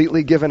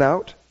completely given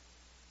out,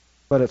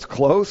 but it's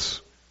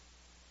close,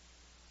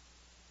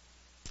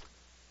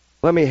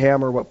 let me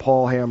hammer what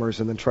Paul hammers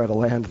and then try to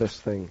land this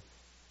thing.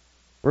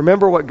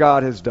 Remember what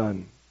God has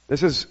done.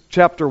 This is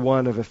chapter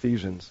 1 of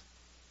Ephesians.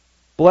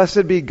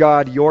 Blessed be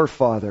God, your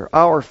Father,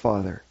 our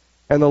Father,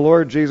 and the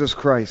Lord Jesus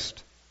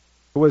Christ,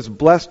 who has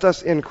blessed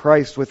us in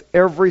Christ with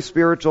every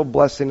spiritual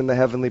blessing in the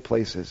heavenly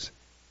places.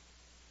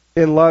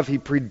 In love, He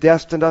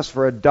predestined us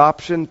for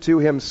adoption to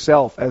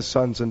Himself as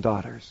sons and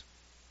daughters.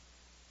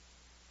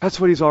 That's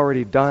what He's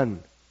already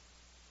done.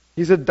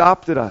 He's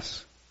adopted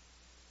us.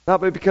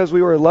 Not because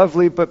we were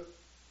lovely, but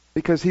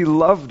because He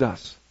loved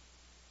us.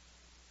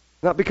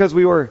 Not because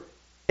we were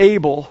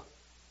able.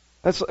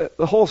 That's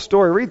the whole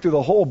story. Read through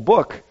the whole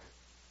book.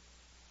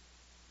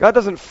 God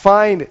doesn't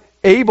find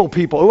able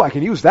people. Oh, I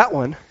can use that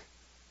one.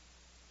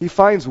 He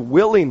finds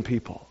willing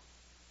people.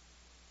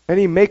 And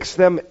He makes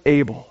them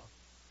able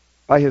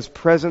by His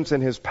presence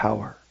and His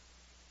power.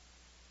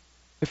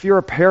 If you're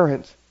a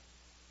parent,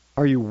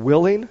 are you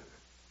willing?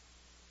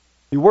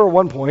 You were at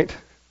one point.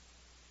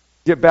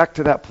 Get back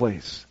to that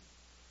place.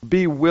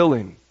 Be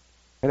willing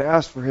and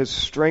ask for His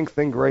strength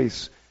and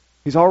grace.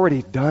 He's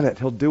already done it.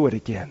 He'll do it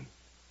again.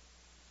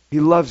 He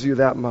loves you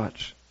that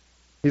much.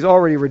 He's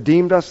already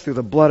redeemed us through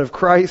the blood of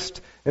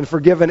Christ and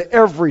forgiven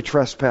every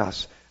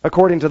trespass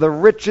according to the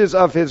riches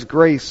of His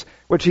grace,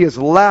 which He has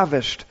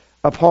lavished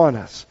upon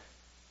us.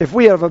 If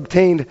we have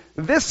obtained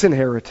this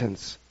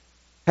inheritance,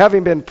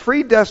 having been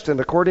predestined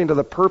according to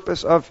the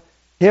purpose of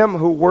Him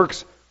who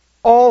works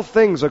all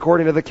things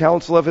according to the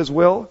counsel of His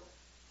will,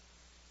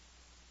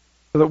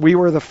 so that we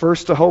were the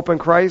first to hope in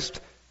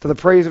Christ, to the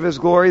praise of His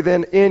glory,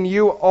 then in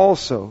you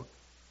also,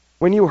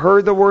 when you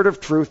heard the word of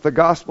truth, the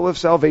gospel of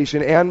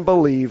salvation, and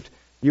believed,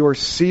 you are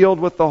sealed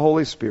with the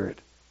Holy Spirit.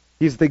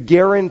 He's the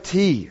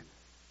guarantee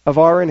of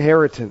our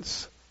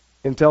inheritance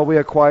until we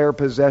acquire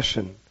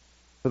possession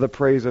for the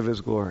praise of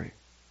His glory.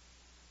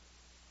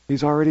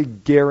 He's already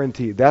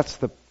guaranteed. That's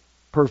the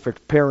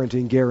perfect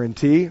parenting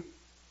guarantee. It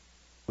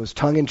was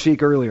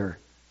tongue-in-cheek earlier.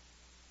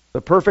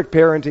 The perfect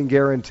parenting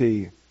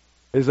guarantee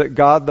is that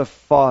God the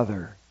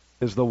Father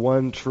is the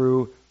one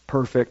true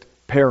perfect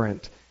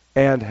parent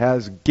and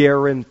has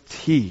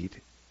guaranteed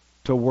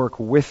to work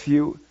with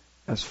you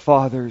as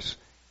fathers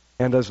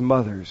and as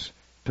mothers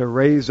to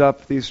raise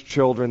up these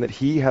children that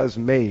He has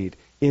made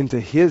into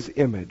His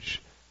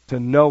image, to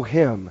know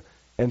Him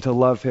and to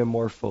love Him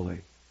more fully.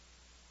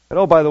 And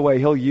oh, by the way,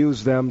 He'll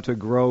use them to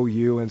grow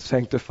you and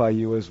sanctify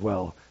you as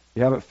well.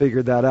 You haven't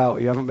figured that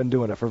out. You haven't been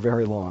doing it for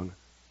very long.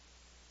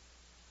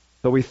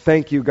 So we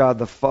thank you, God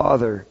the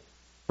Father,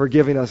 for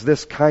giving us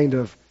this kind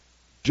of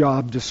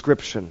job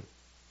description.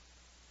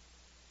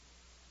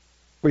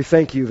 We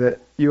thank you that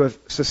you have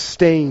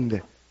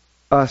sustained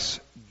us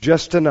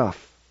just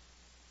enough.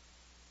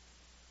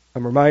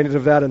 I'm reminded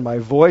of that in my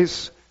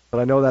voice, but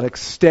I know that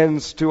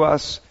extends to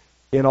us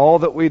in all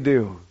that we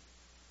do.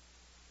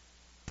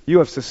 You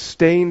have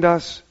sustained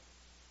us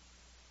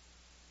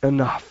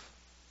enough.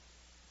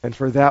 And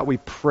for that we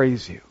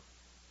praise you.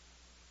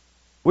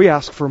 We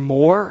ask for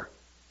more.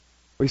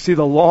 We see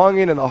the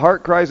longing and the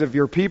heart cries of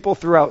your people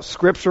throughout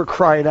Scripture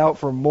crying out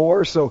for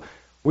more. So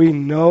we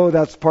know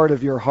that's part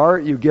of your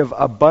heart. You give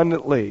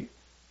abundantly.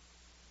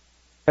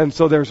 And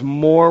so there's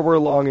more we're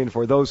longing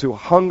for. Those who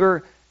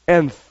hunger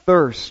and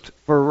thirst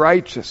for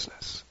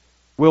righteousness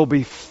will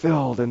be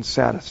filled and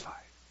satisfied.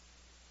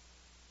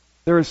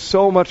 There is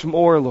so much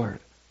more, Lord.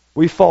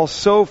 We fall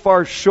so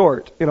far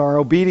short in our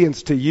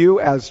obedience to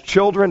you as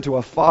children to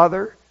a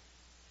Father.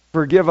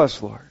 Forgive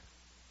us, Lord.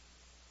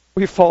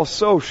 We fall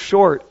so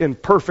short in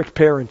perfect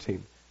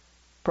parenting,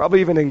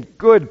 probably even in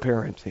good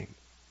parenting.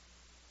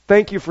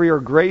 Thank you for your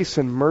grace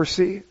and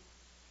mercy.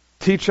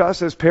 Teach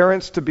us as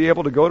parents to be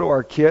able to go to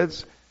our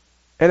kids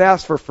and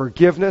ask for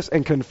forgiveness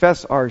and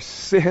confess our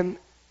sin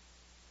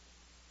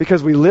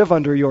because we live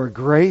under your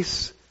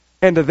grace,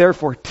 and to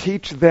therefore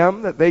teach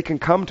them that they can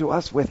come to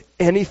us with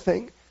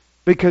anything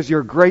because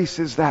your grace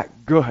is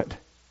that good.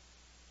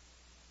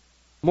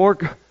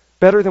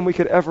 Better than we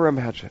could ever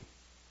imagine.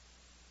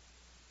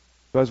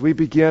 So as we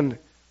begin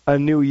a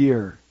new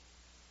year,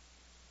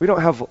 we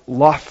don't have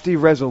lofty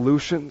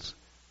resolutions.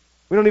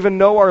 We don't even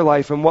know our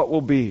life and what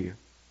will be.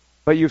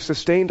 But you've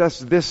sustained us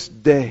this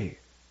day.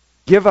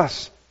 Give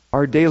us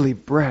our daily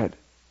bread.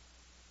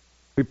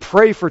 We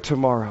pray for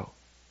tomorrow.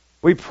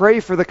 We pray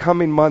for the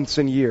coming months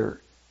and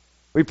year.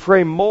 We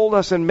pray, mold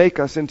us and make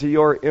us into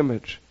your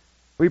image.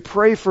 We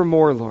pray for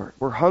more, Lord.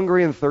 We're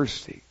hungry and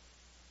thirsty.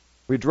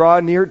 We draw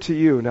near to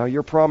you. Now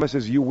your promise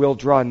is you will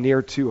draw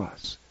near to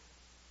us.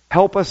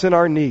 Help us in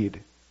our need.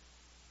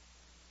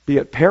 Be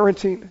it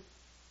parenting,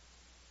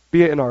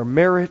 be it in our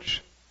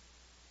marriage,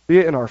 be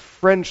it in our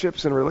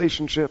friendships and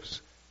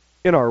relationships,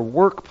 in our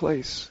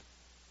workplace,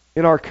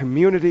 in our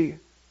community,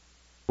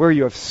 where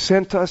you have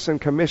sent us and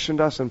commissioned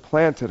us and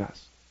planted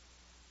us.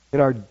 In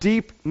our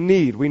deep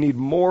need, we need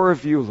more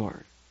of you,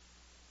 Lord.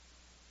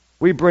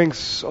 We bring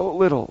so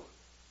little.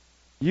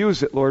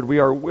 Use it, Lord. We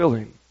are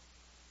willing.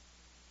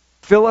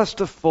 Fill us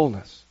to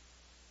fullness.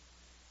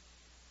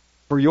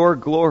 For your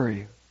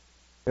glory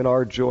and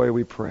our joy,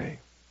 we pray.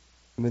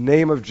 In the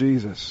name of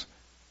Jesus,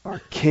 our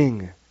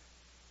King,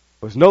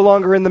 who is no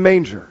longer in the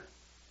manger,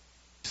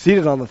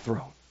 seated on the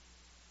throne.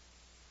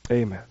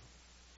 Amen.